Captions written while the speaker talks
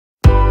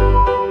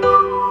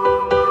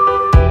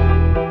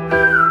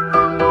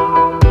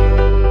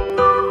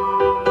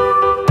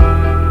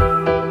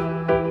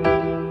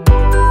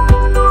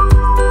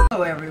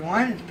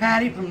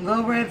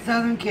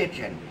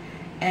kitchen.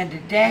 And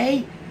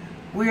today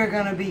we're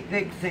going to be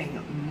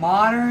fixing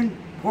modern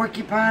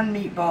porcupine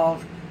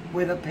meatballs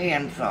with a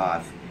pan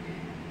sauce.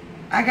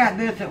 I got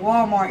this at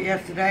Walmart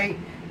yesterday,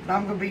 so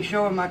I'm going to be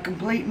showing my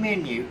complete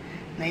menu.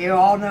 Now you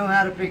all know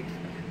how to fix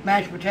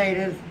mashed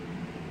potatoes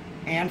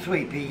and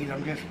sweet peas.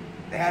 I'm just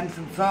adding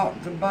some salt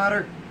and some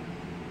butter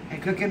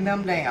and cooking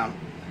them down.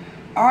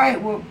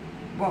 Alright, well,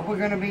 what we're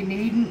going to be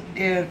needing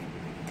is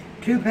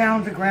 2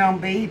 pounds of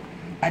ground beef.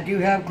 I do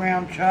have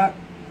ground chuck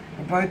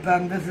for both of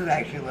them. This is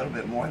actually a little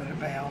bit more than a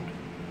pound.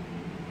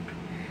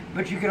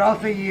 But you could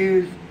also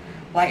use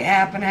like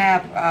half and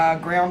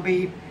half ground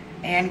beef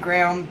and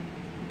ground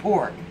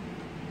pork.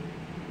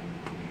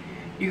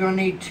 You're going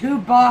to need 2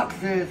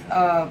 boxes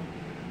of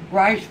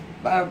rice,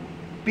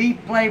 beef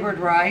flavored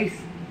rice.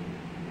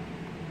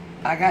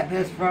 I got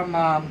this from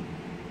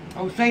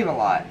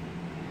Save-A-Lot.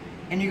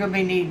 And you're going to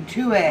be needing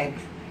 2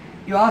 eggs.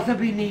 You'll also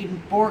be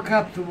needing 4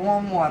 cups of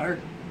warm water.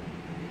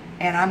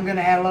 And I'm going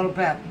to add a little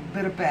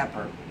bit of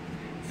pepper.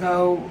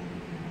 So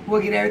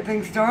we'll get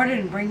everything started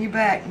and bring you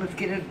back. Let's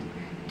get a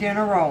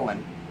dinner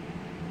rolling.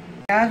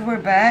 Guys, we're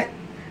back.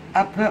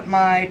 I put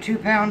my 2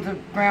 pounds of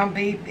ground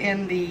beef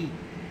in the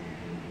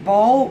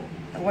bowl.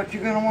 What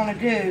you're going to want to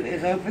do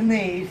is open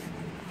these.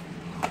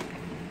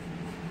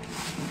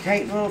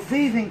 Take the little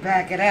seasoning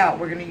packet out.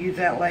 We're going to use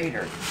that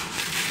later.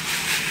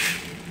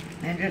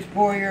 And just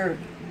pour your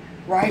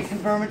rice and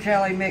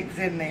vermicelli mix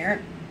in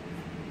there.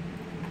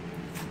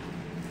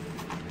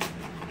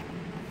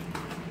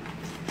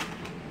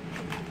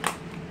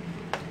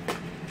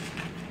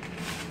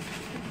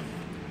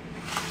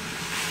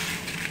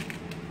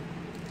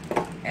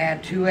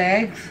 Add 2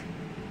 eggs,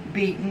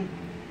 beaten.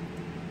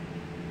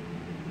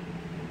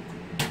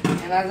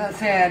 And as I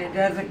said, it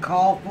doesn't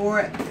call for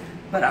it,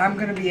 but I'm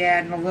going to be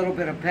adding a little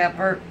bit of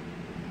pepper.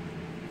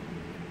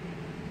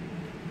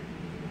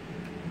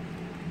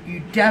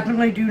 You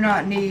definitely do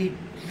not need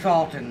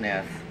salt in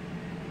this,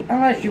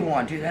 unless you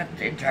want to.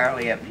 That's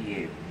entirely up to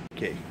you.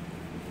 Okay.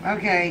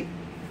 Okay.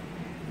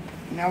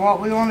 Now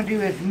what we want to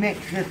do is mix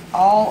this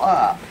all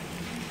up.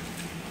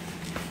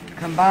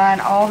 Combine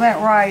all that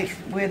rice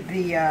with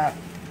the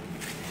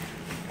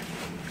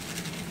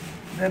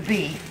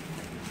beef.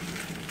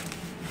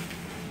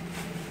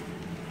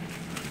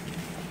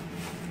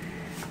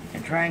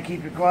 And try and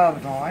keep your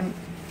gloves on.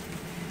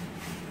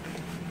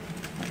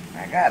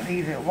 I got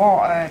these at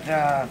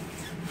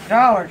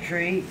Dollar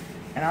Tree,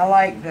 and I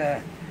like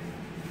the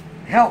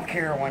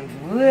healthcare ones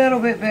a little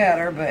bit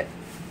better, but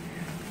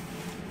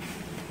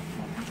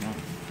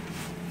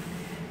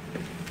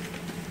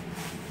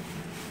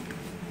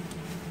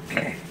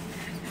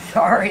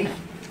sorry.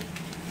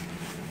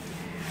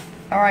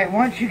 Alright,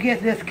 once you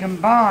get this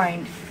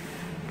combined,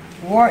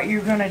 what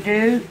you're going to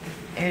do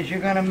is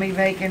you're going to be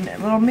making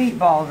little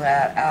meatballs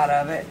out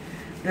of it.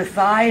 The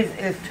size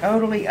is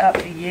totally up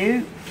to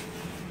you.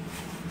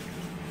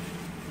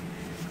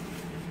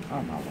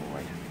 Oh my Lord.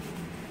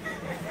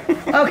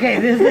 Okay,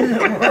 this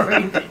isn't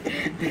working.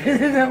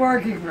 This isn't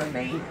working for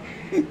me.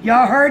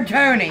 Y'all heard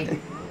Tony,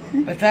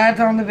 besides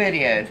on the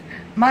videos.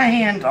 My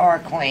hands are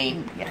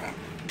clean.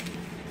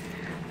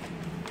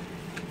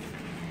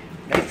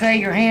 They say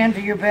your hands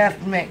are your best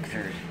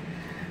mixers.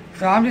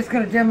 So I'm just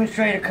going to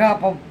demonstrate a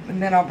couple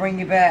and then I'll bring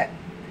you back.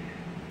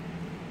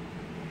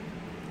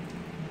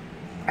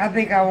 I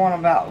think I want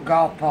about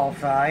golf ball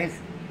size.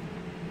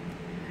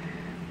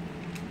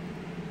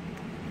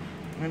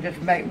 And just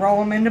roll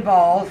them into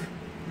balls.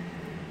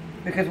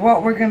 Because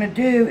what we're going to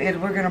do is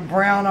we're going to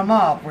brown them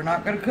off. We're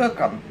not going to cook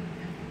them.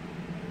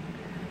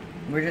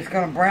 We're just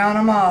going to brown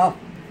them off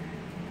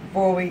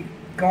before we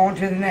go on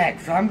to the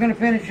next. So I'm going to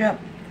finish up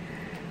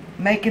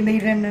making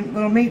these into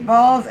little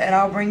meatballs, and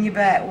I'll bring you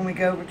back when we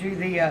go over to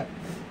the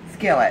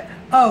skillet.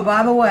 Oh,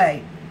 by the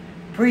way,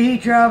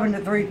 preheat your oven to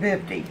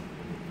 350.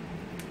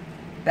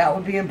 That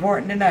would be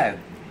important to know.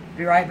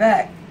 Be right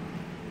back.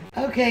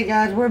 Okay,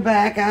 guys, we're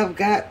back. I've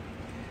got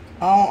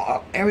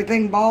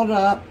everything balled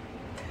up.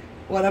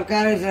 What I've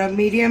got is a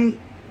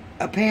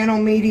pan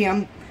on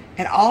medium,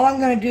 and all I'm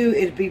going to do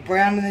is be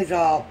browning these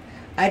off.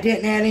 I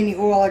didn't add any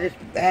oil. I just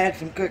added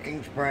some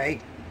cooking spray.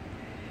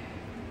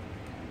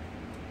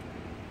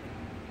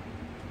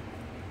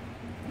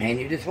 And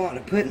you just want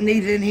to putting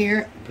these in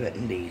here,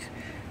 putting these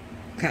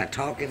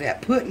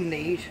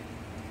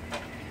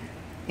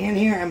in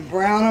here and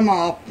brown them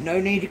off. No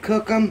need to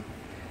cook them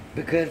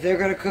because they're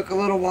going to cook a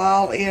little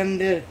while in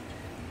the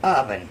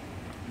oven.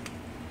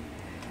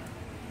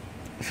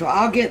 So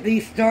I'll get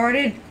these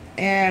started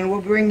and we'll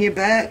bring you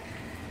back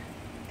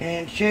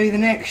and show you the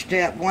next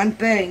step. One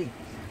thing,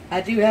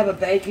 I do have a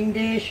baking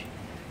dish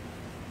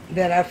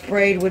that I've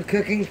sprayed with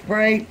cooking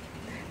spray.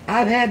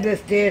 I've had this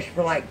dish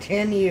for like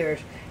 10 years.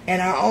 And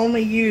I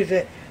only use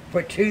it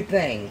for 2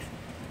 things.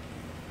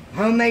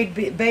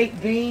 Homemade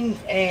baked beans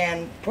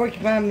and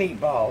porcupine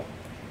meatballs.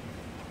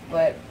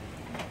 But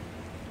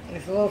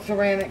it's a little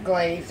ceramic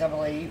glaze, I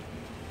believe.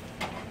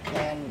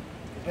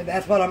 But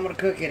that's what I'm going to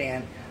cook it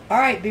in.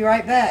 Alright, be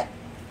right back.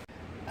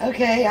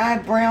 Okay, I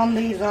browned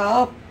these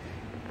off.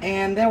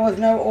 And there was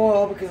no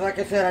oil because, like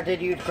I said, I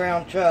did use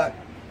ground chuck.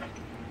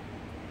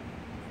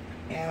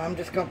 And I'm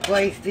just going to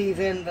place these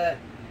in the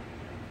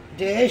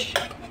dish.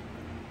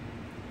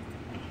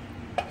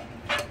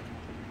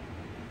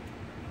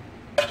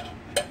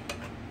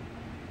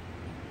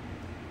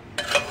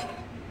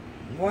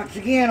 Once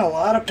again, a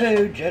lot of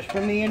food just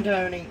for me and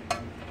Tony.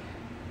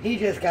 He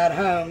just got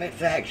home.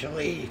 It's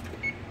actually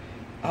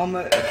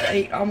almost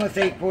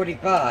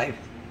 8:45.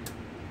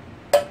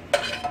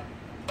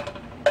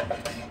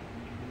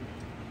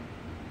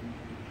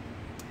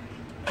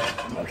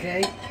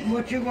 Okay,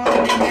 what you want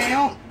to do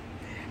now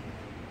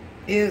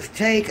is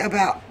take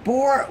about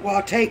 4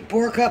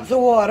 cups of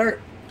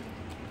water.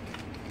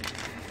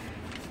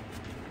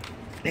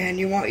 And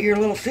you want your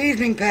little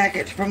seasoning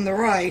packets from the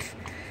rice.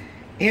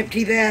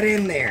 Empty that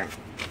in there,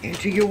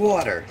 into your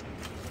water.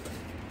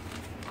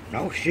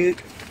 Oh shoot.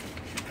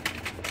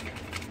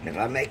 If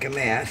I make a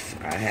mess,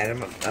 I had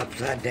them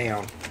upside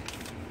down.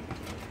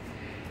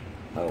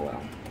 Oh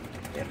well,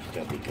 it'll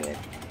still be good.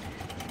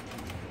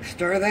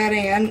 Stir that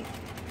in.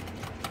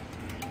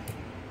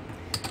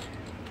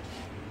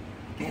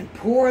 And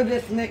pour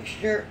this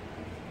mixture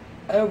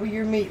over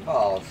your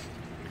meatballs.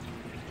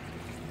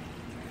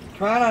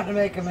 Try not to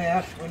make a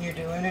mess when you're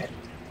doing it.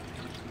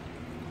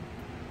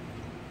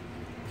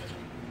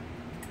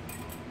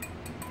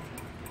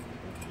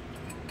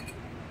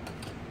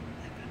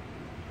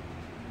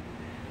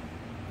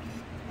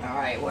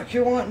 Alright, what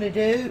you're wanting to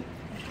do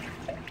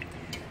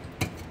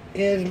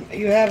is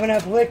you have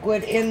enough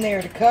liquid in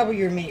there to cover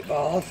your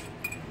meatballs.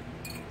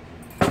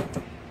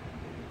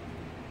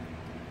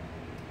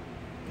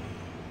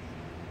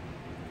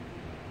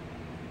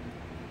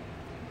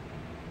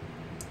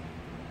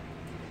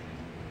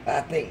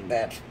 I think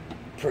that's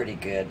pretty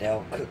good.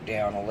 They'll cook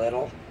down a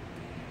little.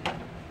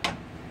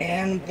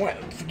 And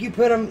once you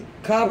put them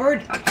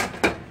covered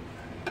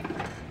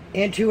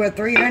into a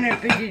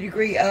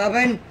 350-degree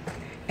oven,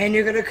 and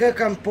you're going to cook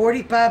them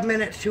 45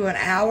 minutes to an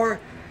hour.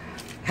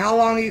 How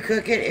long you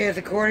cook it is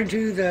according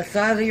to the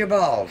size of your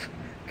balls.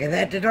 Okay,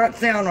 that did not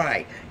sound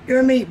right.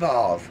 Your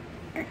meatballs.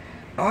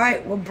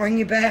 Alright, we'll bring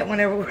you back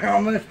whenever we're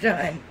almost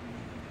done.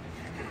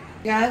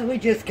 Guys, we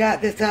just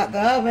got this out the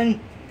oven.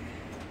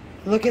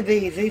 Look at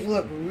these. These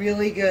look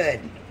really good.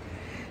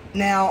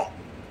 Now,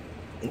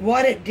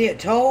 what it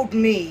told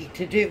me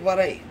to do, what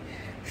I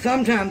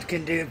sometimes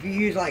can do, if you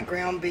use like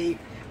ground beef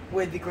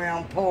with the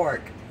ground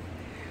pork,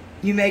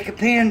 you make a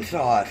pan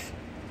sauce.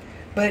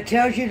 But it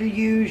tells you to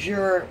use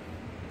your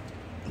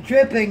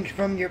drippings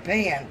from your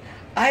pan.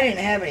 I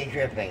didn't have any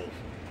drippings.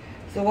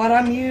 So what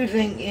I'm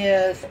using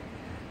is,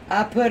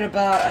 I put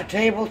about a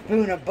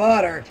tablespoon of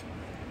butter,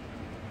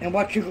 and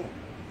what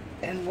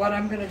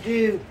I'm going to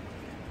do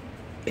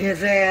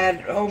is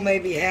add,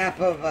 maybe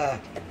half of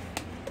a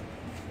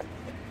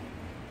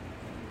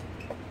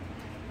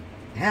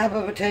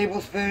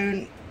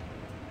tablespoon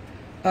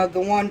of the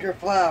Wonder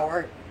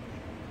flour.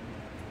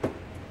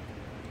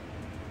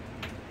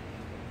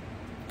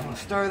 I'll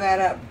stir that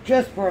up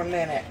just for a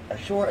minute, a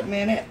short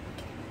minute.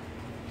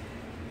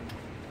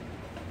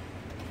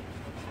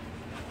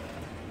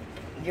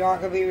 You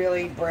aren't going to be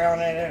really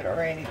browning it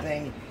or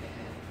anything,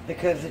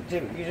 because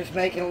you're just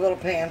making a little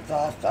pan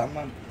sauce. I'm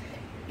going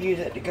to use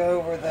it to go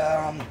over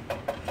the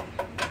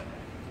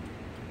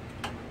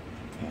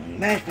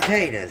mashed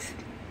potatoes.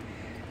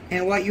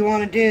 And what you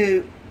want to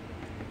do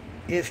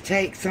is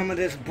take some of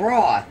this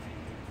broth.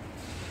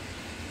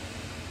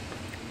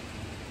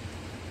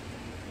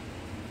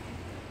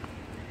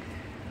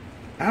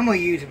 I'm going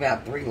to use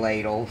about 3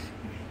 ladles.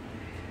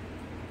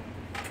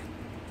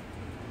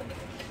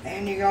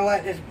 And you're going to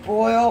let this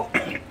boil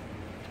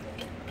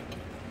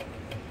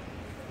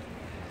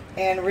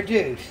and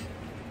reduce.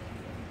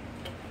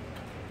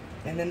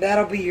 And then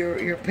that'll be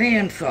your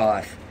pan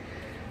sauce.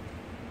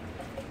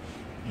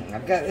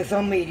 I've got this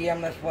on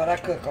medium, that's what I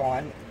cook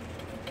on.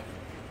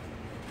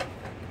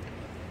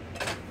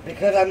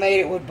 Because I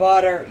made it with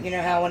butter, you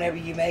know how whenever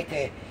you make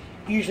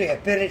usually a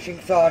finishing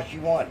sauce,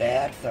 you want to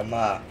add some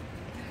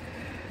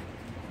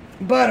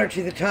butter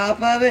to the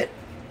top of it.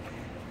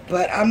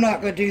 But I'm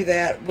not going to do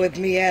that with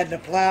me adding the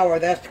flour.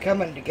 That's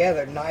coming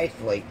together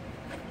nicely.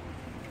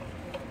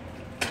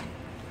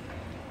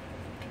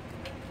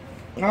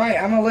 Alright,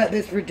 I'm going to let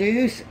this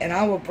reduce, and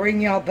I will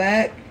bring y'all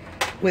back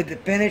with the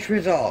finished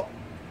result.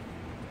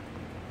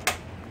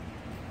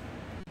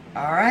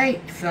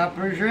 Alright,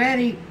 supper's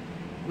ready.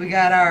 We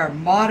got our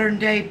modern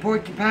day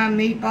porcupine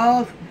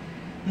meatballs,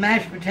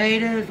 mashed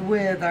potatoes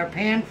with our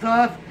pan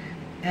sauce,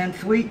 and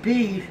sweet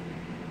peas.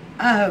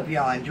 I hope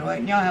y'all enjoy it,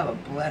 and y'all have a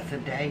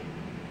blessed day.